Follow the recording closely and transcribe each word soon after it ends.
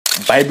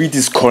Bybit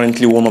is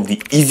currently one of the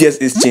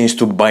easiest exchanges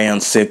to buy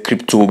and sell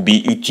crypto, be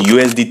it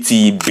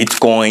USDT,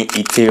 Bitcoin,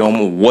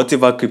 Ethereum,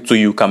 whatever crypto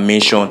you can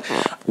mention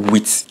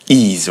with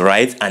ease,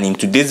 right? And in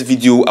today's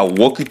video, I'll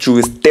walk you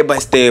through step by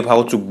step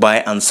how to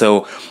buy and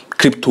sell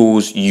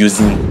cryptos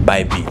using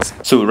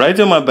Bybit. So right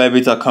on my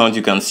Bybit account,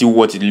 you can see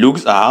what it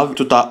looks. I have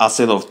total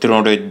asset of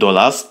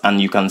 $300 and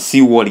you can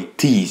see what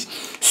it is.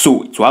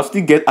 So to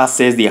actually get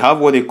access, they have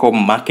what they call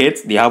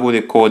market, they have what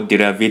they call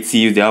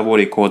derivatives, they have what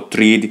they call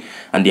trade,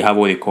 and they have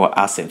what they call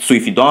assets. So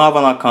if you don't have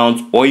an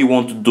account, all you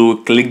want to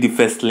do, click the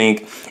first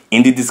link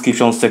in the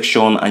description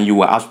section and you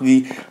will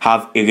actually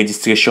have a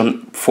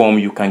registration form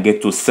you can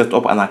get to set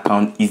up an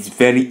account. It's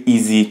very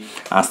easy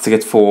and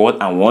straightforward,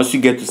 and once you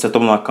get to set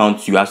up an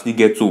account, you actually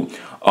get to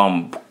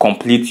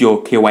complete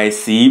your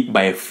KYC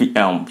by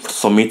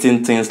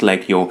submitting things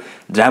like your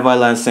driver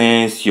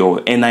license,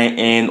 your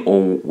NIN,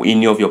 or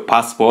any of your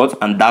passports,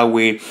 and that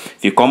way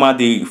if you come at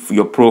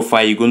your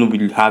profile, you're going to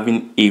be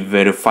having a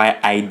verified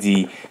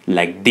ID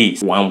like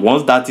this.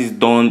 Once that is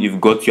done,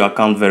 you've got your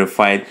account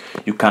verified,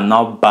 you can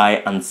now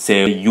buy and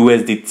sell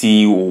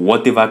USDT or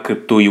whatever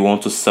crypto you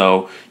want to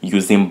sell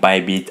using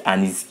Bybit,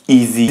 and it's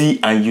easy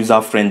and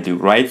user friendly,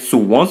 right? So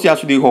once you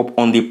actually hop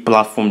on the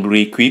platform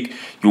really quick,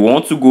 you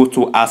want to go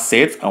to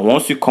assets, and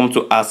once you come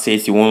to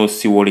assets, you want to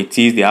see what it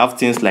is. They have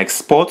things like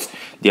spots,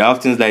 they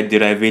have things like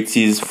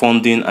derivatives,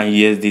 funding, and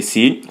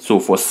USDC. So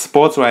for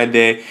spots right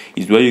there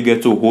is where you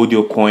get to hold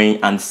your coin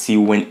and see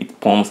when it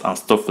pumps and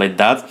stuff like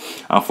that.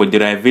 And for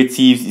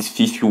derivatives is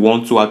if you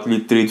want to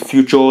actually trade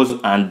futures,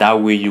 and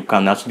that way you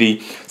can actually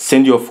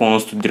send your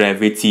funds to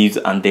derivatives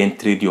and then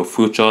trade your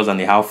futures. And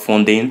they have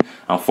funding,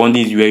 and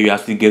funding is where you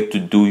actually get to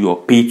do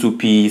your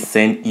P2P,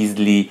 send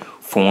easily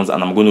funds,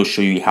 and I'm going to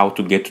show you how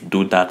to get to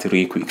do that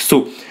really quick.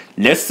 So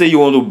let's say you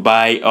want to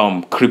buy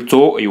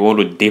crypto, or you want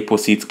to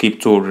deposit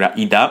crypto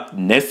either.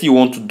 Next you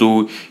want to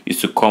do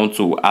is to come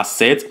to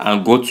asset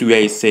and go to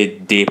where it says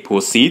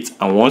deposit,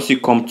 and once you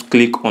come to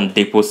click on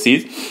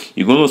deposit,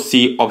 you're going to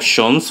see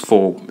options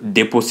for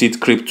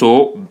deposit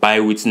crypto, buy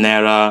with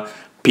Naira,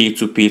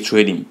 P2P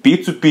trading.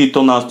 P2P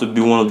turned out to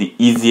be one of the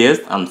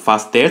easiest and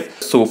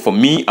fastest. So for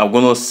me, I'm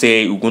going to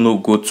say we're going to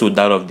go to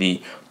that of the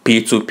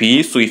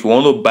P2P. So if you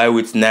want to buy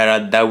with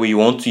Naira, that way you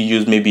want to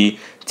use maybe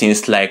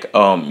things like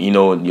you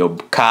know, your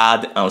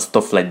card and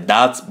stuff like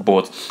that.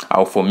 But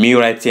for me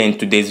right here in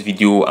today's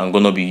video, I'm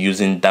gonna be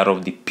using that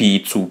of the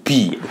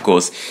P2P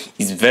because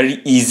it's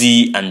very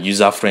easy and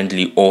user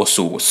friendly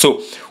also.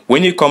 So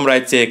when you come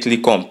right here,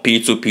 click on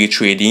P2P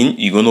trading,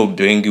 you're gonna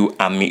bring you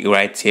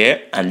right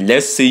here, and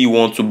let's say you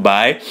want to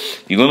buy,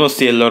 you're gonna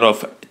see a lot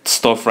of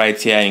stuff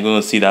right here, and you're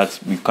gonna see that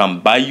you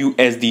can buy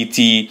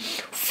USDT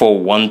for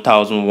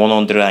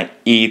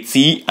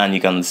 1,180, and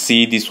you can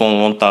see this one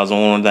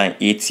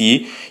 1,180.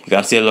 You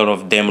can see a lot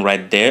of them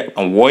right there,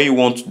 and what you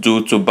want to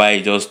do to buy,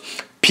 just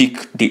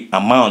pick the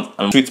amount.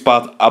 And the sweet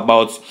part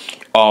about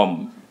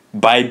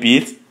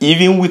Bybit,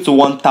 even with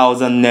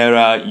 1,000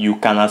 Naira, you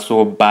can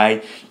also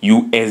buy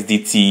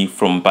USDT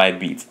from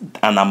Bybit,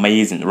 and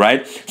amazing,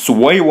 right? So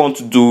what you want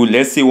to do,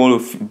 let's say you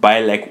want to buy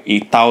like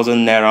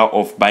 1,000 Naira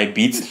of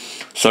Bybit,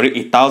 sorry,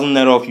 1,000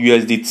 Naira of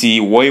USDT.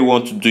 What you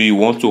want to do, you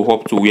want to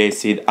hop to where it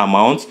said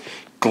amount,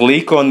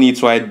 click on it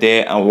right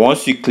there, and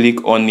once you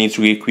click on it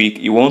real quick,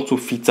 you want to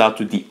filter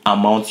to the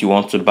amount you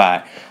want to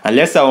buy. And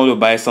let's say I want to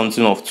buy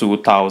something of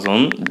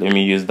 2,000. Let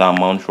me use the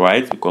amount,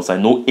 right? Because I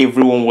know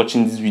everyone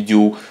watching this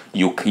video,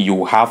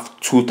 you have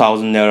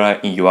 2,000 Naira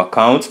in your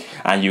account,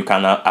 and you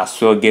can as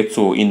well get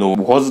to, you know,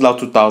 hustle out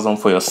 2,000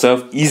 for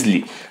yourself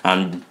easily.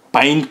 And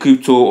buying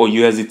crypto or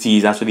USDT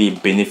is actually a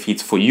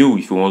benefit for you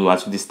if you want to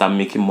actually start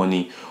making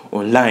money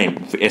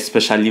online,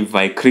 especially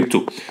via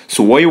crypto.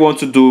 So what you want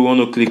to do, you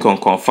want to click on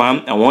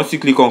confirm, and once you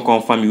click on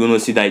confirm, you're going to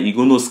see that you're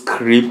going to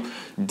scrape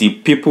the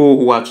people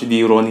who are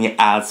actually running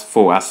ads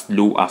for as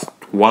low as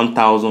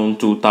 1,000,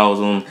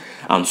 2,000,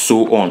 and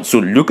so on. So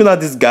looking at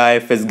this guy,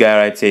 first guy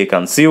right here, you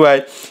can see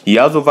right, he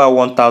has over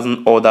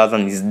 1,000 orders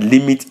and his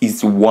limit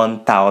is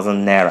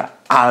 1,000 Naira.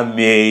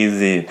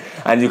 Amazing.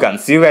 And you can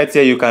see right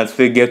here, you can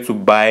still get to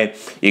buy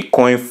a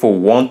coin for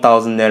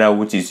 1,000 Naira,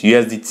 which is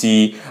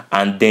USDT,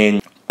 and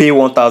then pay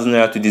 1,000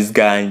 Naira to this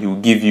guy, and he will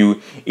give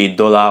you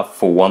 $1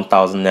 for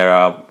 1,000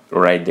 Naira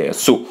right there.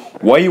 So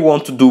what you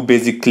want to do,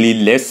 basically,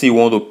 let's say you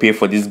want to pay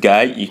for this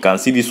guy, you can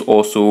see this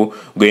also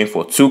going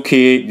for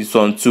 2K, this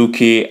one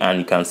 2K, and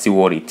you can see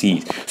what it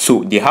is.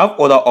 So they have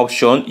other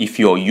options if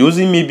you're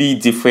using maybe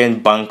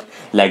different bank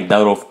like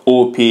that of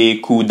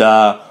OPay,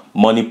 Kuda,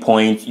 Money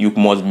Point. You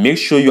must make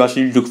sure you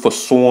actually look for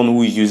someone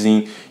who is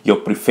using your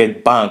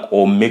preferred bank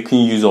or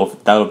making use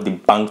of that of the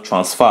bank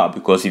transfer,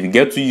 because if you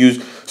get to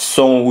use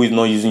someone who is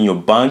not using your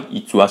bank,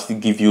 it will actually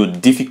give you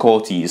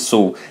difficulties.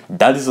 So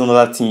that is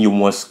another thing you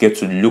must get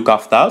to look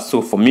after.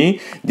 So for me,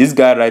 this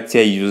guy right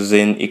here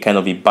using a kind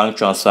of a bank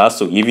transfer,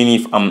 so even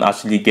if I'm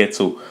actually get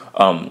to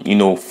you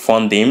know,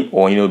 fund him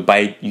or, you know,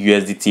 buy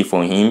USDT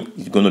from him,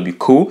 it's going to be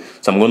cool.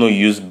 So I'm going to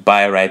use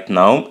buy right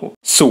now.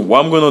 So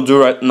what I'm going to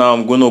do right now,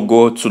 I'm going to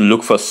go to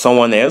look for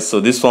someone else. So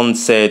this one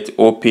said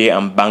OPay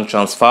and bank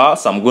transfer,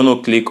 so I'm going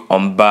to click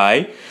on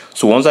buy.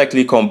 So once I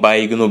click on buy,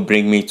 you're going to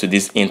bring me to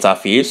this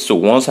interface. So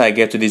once I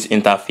get to this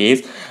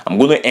interface, I'm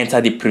going to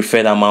enter the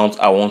preferred amount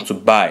I want to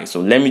buy.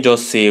 So let me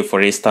just say,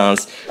 for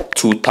instance,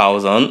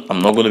 2,000. I'm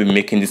not going to be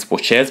making this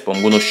purchase, but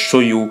I'm going to show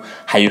you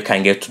how you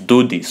can get to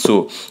do this.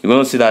 So you're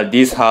going to see that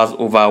this has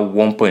over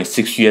 1.6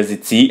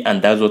 USDT,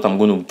 and that's what I'm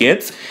going to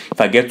get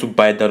if I get to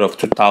buy that of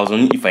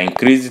 2,000. If I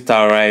increase it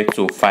outright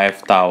to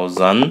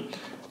 5,000,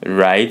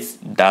 right,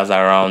 that's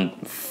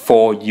around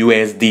 4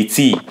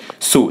 USDT.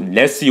 So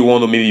let's say you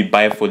want to maybe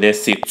buy for,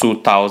 let's say,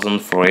 2,000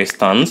 for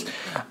instance,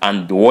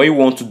 and what you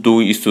want to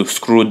do is to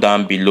scroll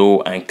down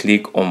below and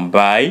click on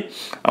buy.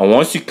 And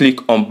once you click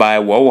on buy,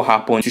 what will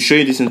happen to show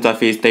you this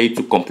interface, tell you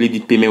to complete the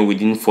payment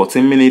within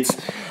 14 minutes,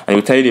 and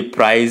will tell you the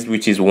price,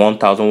 which is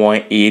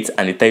 1,108,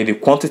 and they tell you the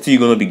quantity you're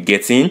going to be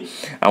getting.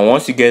 And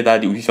once you get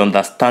that, you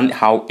understand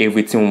how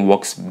everything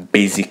works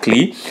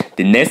basically.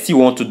 The next you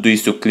want to do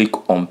is to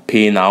click on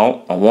pay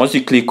now. And once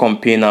you click on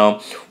pay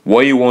now,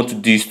 what you want to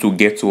do is to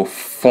get to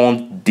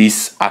fund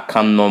this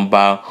account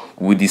number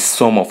with the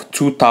sum of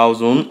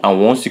 2,000.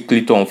 And once you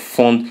click on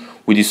fund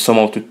with the sum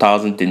of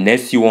 2,000, the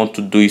next you want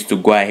to do is to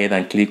go ahead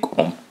and click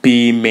on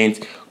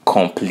payment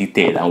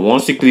completed. And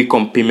once you click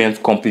on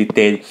payment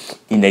completed,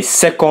 in a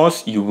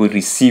second you will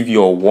receive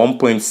your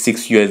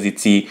 1.6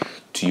 USDT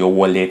to your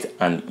wallet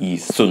and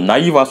ease. So now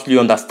you've actually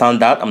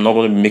understand that. I'm not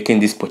going to be making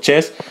this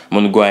purchase. I'm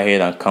going to go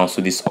ahead and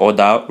cancel this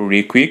order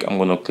real quick. I'm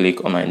going to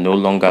click on I no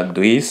longer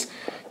do this.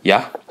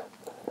 Yeah,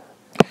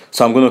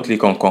 so I'm going to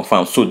click on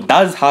confirm. So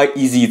that's how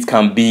easy it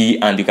can be,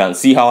 and you can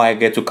see how I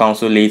get to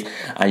cancel it,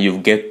 and you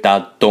get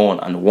that done.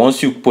 And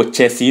once you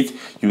purchase it,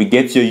 you will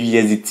get your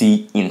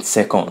USDT in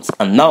seconds.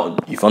 And now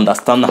if you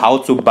understand how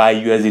to buy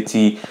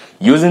USDT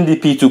using the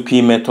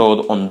P2P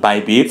method on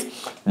Bybit,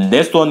 the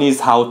next one is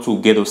how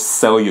to get to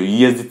sell your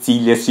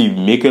USDT. Let's say you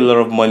make a lot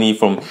of money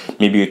from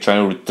maybe you're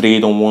trying to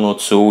trade on one or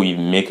two, you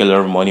make a lot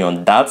of money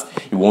on that,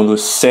 you want to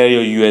sell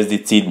your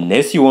USDT. The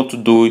next you want to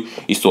do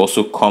is to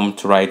also come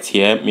to right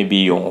here, maybe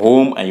you're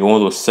home and you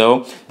want to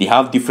sell. They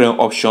have different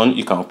options.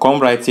 You can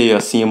come right here, you're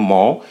seeing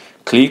more,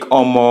 click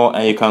on more,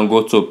 and you can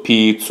go to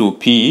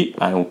P2P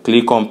and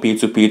click on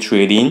P2P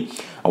trading.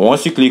 And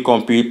once you click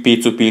on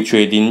P2P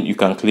trading, you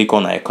can click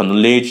on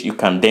acknowledge. You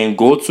can then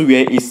go to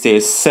where it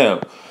says sell.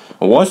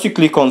 Once you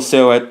click on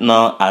sell right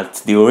now, at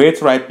the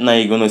rate right now,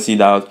 you're going to see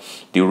that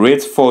the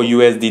rate for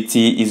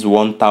USDT is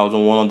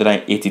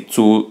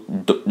 1,182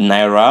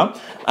 naira,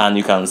 and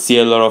you can see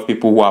a lot of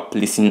people who are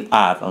placing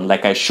ads. And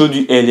like I showed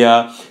you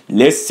earlier,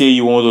 let's say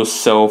you want to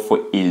sell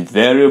for a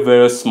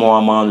very small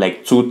amount,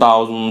 like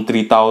 2,000,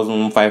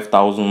 3,000,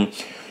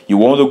 5,000. You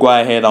want to go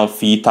ahead and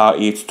filter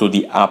it to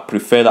the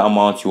preferred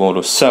amount you want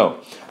to sell.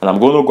 And I'm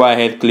going to go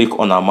ahead, click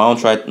on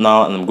amount right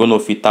now, and I'm going to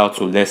filter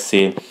to, let's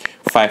say,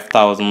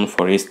 5,000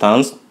 for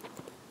instance.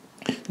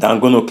 Then I'm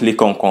going to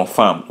click on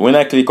confirm. When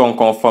I click on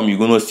confirm, you're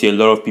going to see a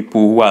lot of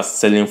people who are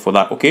selling for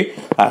that. Okay,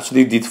 I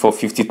actually did for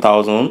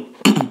 50,000.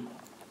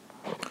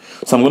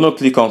 So I'm going to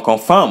click on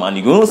confirm, and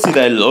you're going to see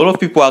that a lot of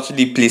people are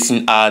actually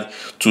placing ad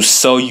to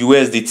sell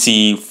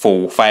USDT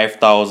for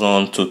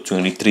 5,000 to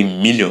 23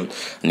 million.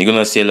 And you're going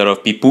to see a lot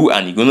of people,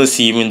 and you're going to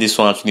see even this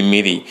one actually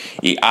made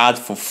a ad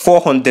for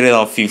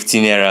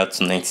 415 naira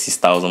to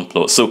 96,000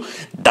 plus. So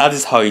that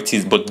is how it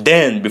is. But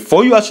then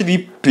before you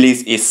actually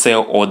place a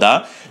sell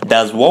order,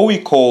 that's what we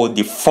call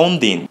the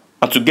funding.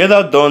 And to get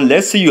that done,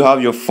 let's say you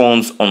have your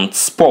funds on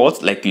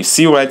spot, like you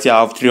see right here, I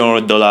have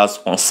 $300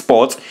 on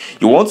spot.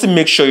 You want to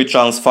make sure you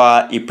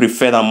transfer a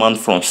preferred amount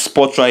from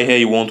spot right here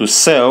you want to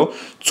sell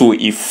to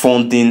a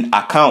funding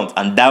account,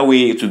 and that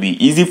way it will be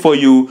easy for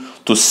you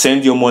to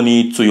send your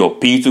money to your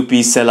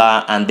P2P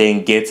seller and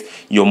then get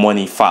your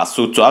money fast.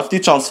 So to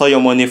actually transfer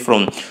your money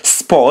from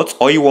spot,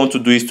 all you want to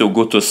do is to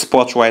go to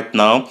spot right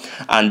now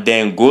and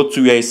then go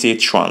to where you say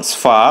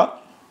transfer.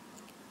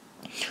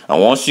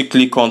 And once you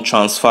click on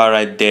transfer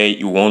right there,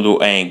 you want to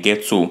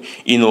get to,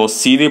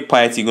 see the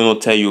part you're going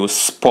to tell you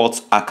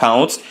spot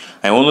account.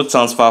 I want to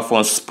transfer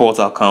from spot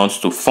account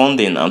to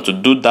funding, and to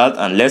do that,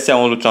 and let's say I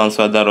want to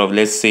transfer that of,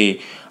 let's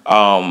say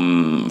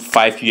 5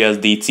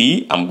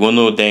 USDT, I'm going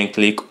to then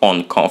click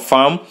on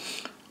confirm.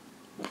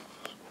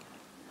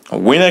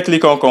 When I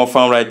click on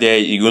confirm right there,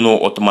 you're going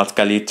to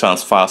automatically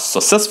transfer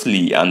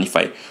successfully. And if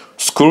I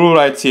scroll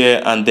right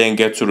here and then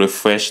get to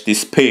refresh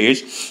this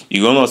page,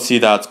 you're gonna see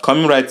that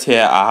coming right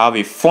here, I have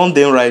a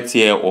funding right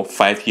here of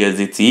 5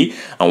 USDT.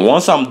 And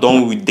once I'm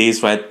done with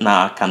this right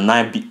now, I can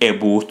now be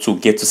able to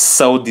get to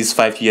sell this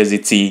 5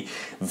 USDT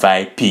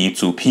via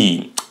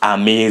P2P.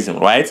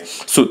 Amazing, right?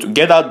 So to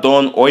get that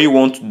done, all you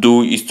want to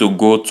do is to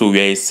go to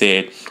where it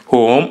said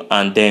home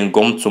and then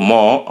go to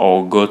more,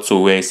 or go to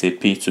where it said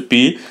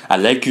P2P. I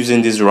like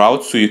using this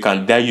route, so you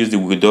can there use the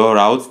withdrawal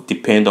route,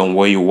 depend on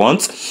what you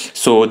want.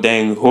 So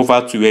then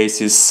over to where it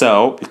says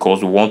sell,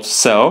 because we want to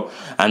sell,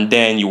 and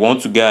then you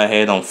want to go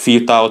ahead and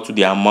filter to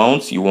the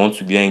amount you want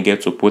to then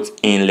get to put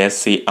in, let's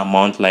say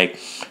amount like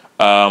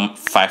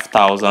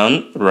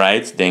 5,000,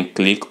 right? Then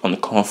click on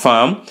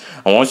confirm,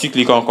 and once you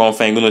click on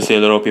confirm, you're going to see a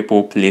lot of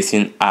people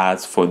placing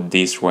ads for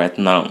this right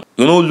now. You're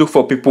you're going to look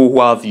for people who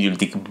have the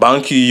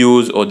bank you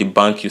use or the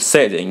bank you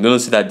set, and you're going to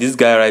see that this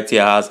guy right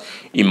here has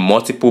a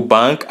multiple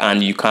bank,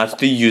 and you can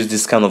actually use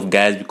this kind of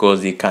guys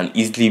because they can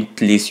easily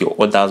place your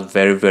orders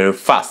very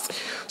fast.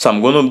 So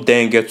I'm going to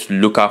then get to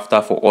look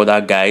after for other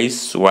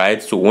guys,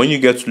 right? So when you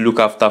get to look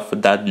after for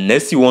that,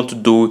 next you want to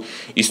do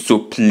is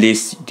to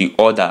place the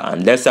order.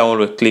 And let's say I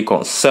want to click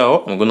on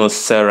sell. I'm going to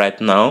sell right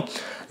now.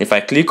 If I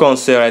click on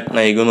sell right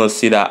now, you're going to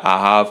see that I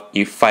have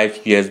a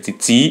 5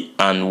 USDT,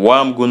 and what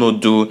I'm going to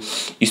do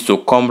is to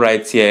come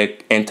right here,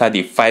 enter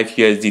the 5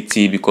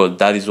 USDT because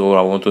that is what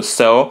I want to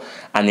sell,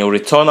 and in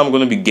return I'm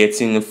going to be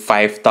getting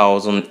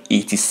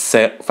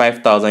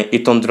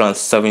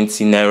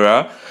 5,870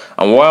 naira.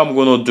 And what I'm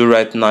going to do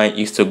right now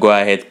is to go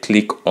ahead,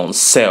 click on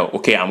sell.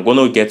 Okay, I'm going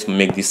to get to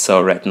make this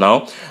sell right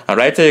now, and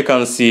right here you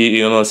can see,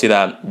 you're going to see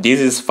that this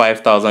is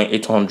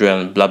 5,800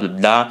 and blah blah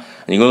blah.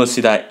 And you're going to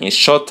see that in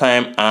short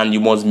time, and you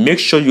must make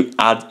sure you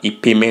add a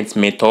payment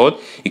method.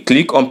 You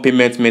click on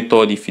payment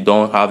method if you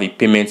don't have a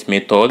payment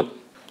method.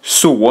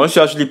 So once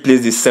you actually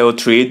place the sell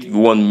trade, you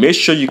want to make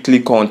sure you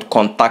click on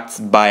contact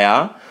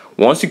buyer.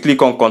 Once you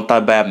click on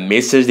contact buyer,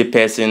 message the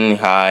person,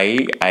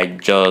 hi, I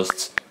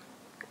just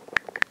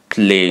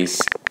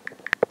place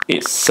a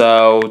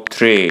sell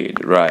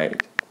trade,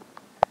 right,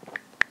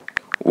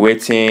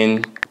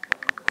 waiting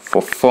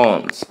for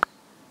funds.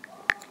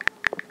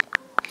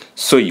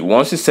 So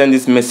once you send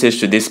this message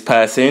to this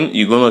person,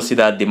 you're going to see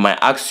that they might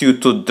ask you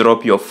to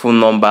drop your phone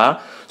number.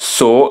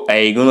 So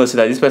you're going to see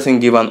that this person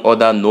gave an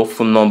order, no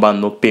phone number,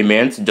 no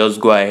payment.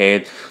 Just go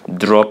ahead,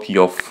 drop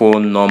your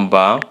phone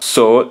number.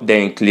 So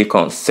then click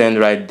on send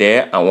right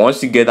there, and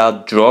once you get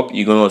that drop,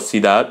 you're going to see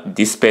that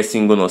this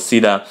person going to see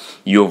that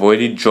you've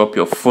already dropped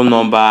your phone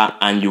number,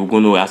 and you're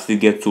going to actually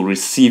get to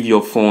receive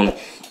your phone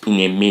in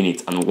a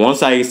minute. And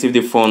once I receive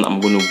the phone, I'm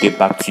going to get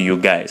back to you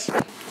guys.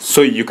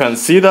 So you can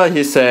see that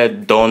he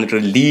said done,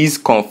 release,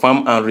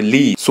 confirm and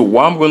release. So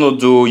what I'm going to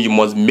do, you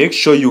must make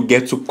sure you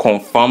get to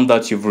confirm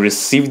that you've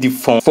received the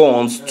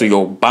funds to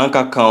your bank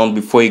account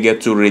before you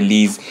get to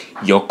release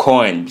your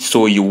coin,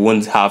 so you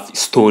won't have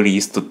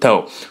stories to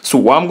tell. So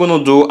what I'm going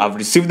to do, I've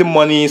received the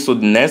money. So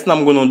the next thing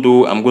I'm going to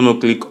do, I'm going to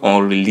click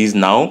on release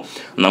now,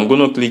 and I'm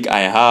going to click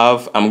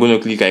I'm going to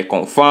click I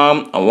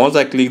confirm, and once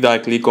I click that, I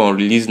click on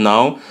release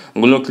now.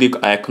 I'm going to click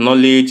I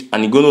acknowledge,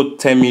 and it's going to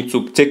tell me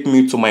to take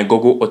me to my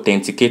Google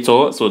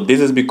Authenticator. So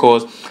this is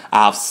because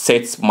I have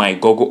set my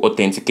Google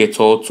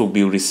Authenticator to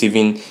be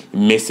receiving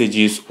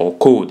messages or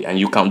code, and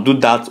you can do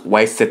that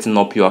while setting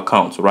up your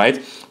account,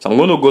 right? So I'm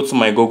going to go to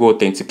my Google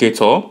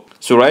Authenticator.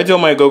 So right here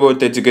on my Google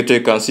Authenticator,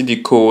 you can see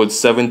the code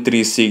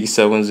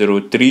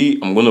 736703.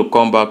 I'm going to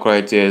come back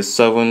right here,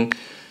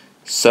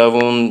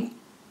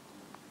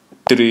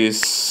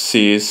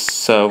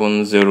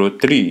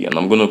 736703, and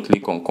I'm going to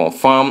click on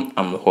confirm,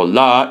 and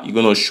voila, you're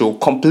going to show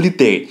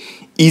completed.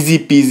 Easy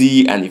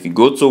peasy. And if you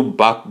go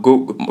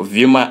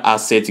view my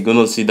assets, you're going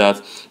to see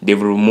that they've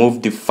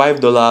removed the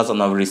 $5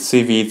 and I've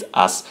received it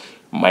as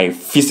my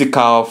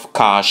physical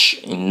cash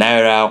in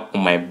naira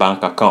on my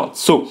bank account.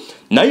 So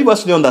now you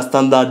actually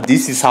understand that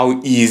this is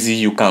how easy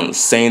you can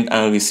send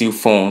and receive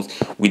funds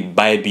with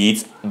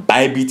Bybit.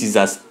 Bybit is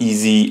as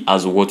easy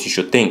as what you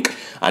should think.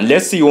 And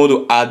let's say you want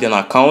to add an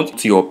account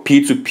to your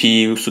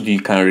P2P so that you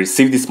can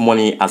receive this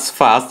money as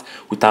fast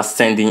without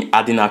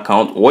adding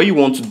account. What you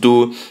want to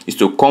do is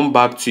to come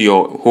back to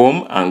your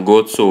home and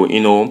go to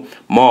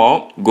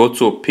more, go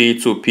to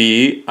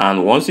P2P,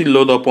 and once you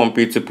load up on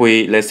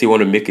P2P, let's say you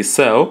want to make a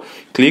sell,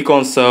 click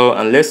on sell,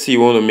 and let's say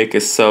you want to make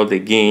a sell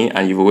again,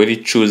 and you've already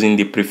chosen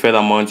the preferred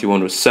amount you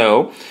want to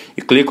sell.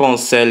 You click on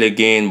sell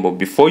again, but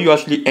before you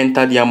actually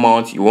enter the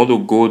amount, you want to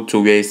go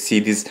to where you see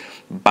this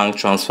bank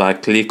transfer,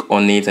 click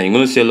on it, and you're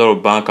going to see a lot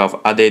of bank I've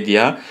added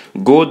here.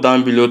 Go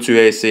down below to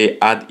where you say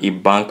add a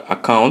bank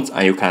account,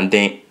 and you can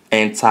then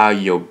enter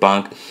your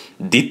bank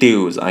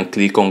details and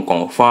click on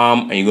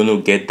confirm, and you're going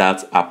to get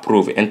that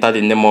approved. Enter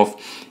the name of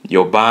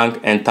your bank,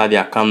 enter the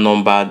account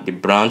number, the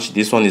branch.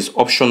 This one is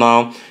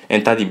optional.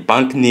 Enter the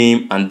bank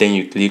name, and then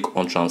you click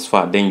on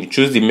transfer. Then you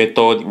choose the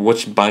method,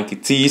 which bank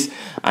it is,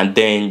 and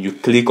then you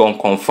click on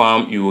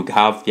confirm. You will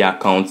have the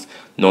account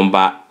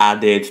number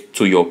added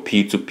to your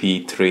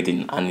P2P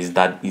trading, and it's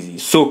that easy.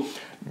 So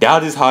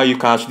that is how you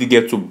can actually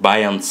get to buy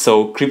and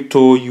sell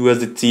crypto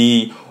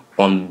USDT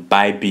on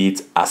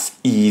Bybit as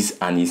easy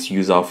and is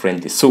user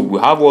friendly. So we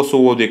have also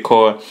what they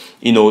call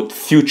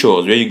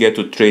futures, where you get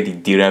to trade the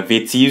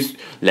derivatives,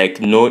 like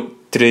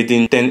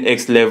trading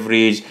 10x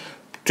leverage,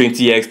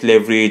 20x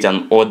leverage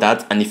and all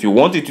that. And if you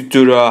want a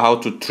tutorial how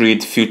to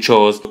trade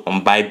futures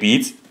on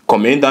Bybit,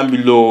 comment down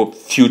below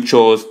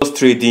futures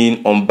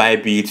trading on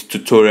Bybit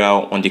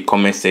tutorial on the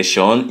comment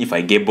section. If I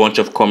get a bunch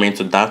of comments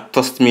to that,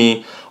 trust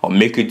me, I'll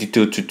make a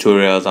detailed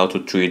tutorials how to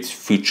trade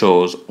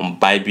futures on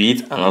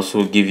Bybit, and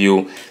also give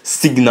you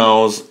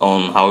signals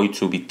on how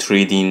to be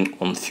trading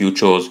on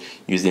futures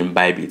using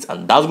Bybit.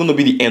 And that's going to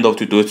be the end of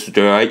today's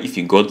tutorial. If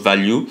you got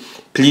value,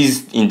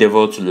 please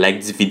endeavor to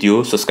like this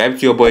video, subscribe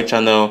to your boy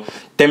channel,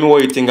 tell me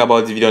what you think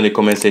about the video in the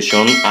comment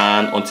section,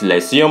 and until I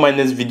see you on my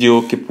next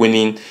video, keep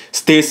winning,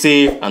 stay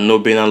safe, and no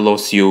pain and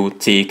loss you.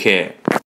 Take care.